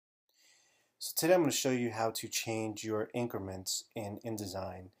So today I'm going to show you how to change your increments in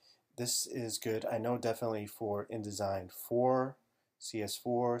InDesign. This is good, I know, definitely for InDesign 4, CS4,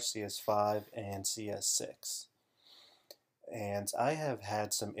 CS5, and CS6. And I have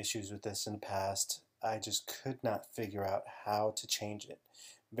had some issues with this in the past. I just could not figure out how to change it.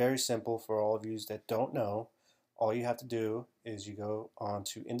 Very simple for all of you that don't know. All you have to do is you go on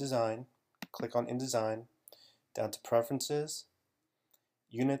to InDesign, click on InDesign, down to Preferences,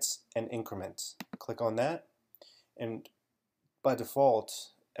 Units and Increments. Click on that, and by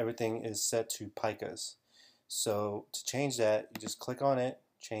default everything is set to Picas. So to change that, you just click on it,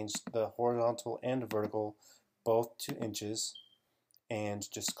 change the horizontal and the vertical both to inches, and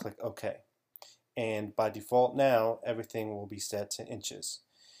just click OK. And by default now everything will be set to inches.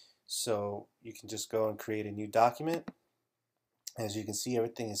 So you can just go and create a new document. As you can see,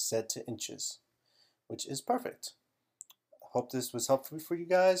 everything is set to inches, which is perfect. Hope this was helpful for you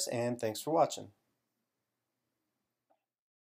guys, and thanks for watching.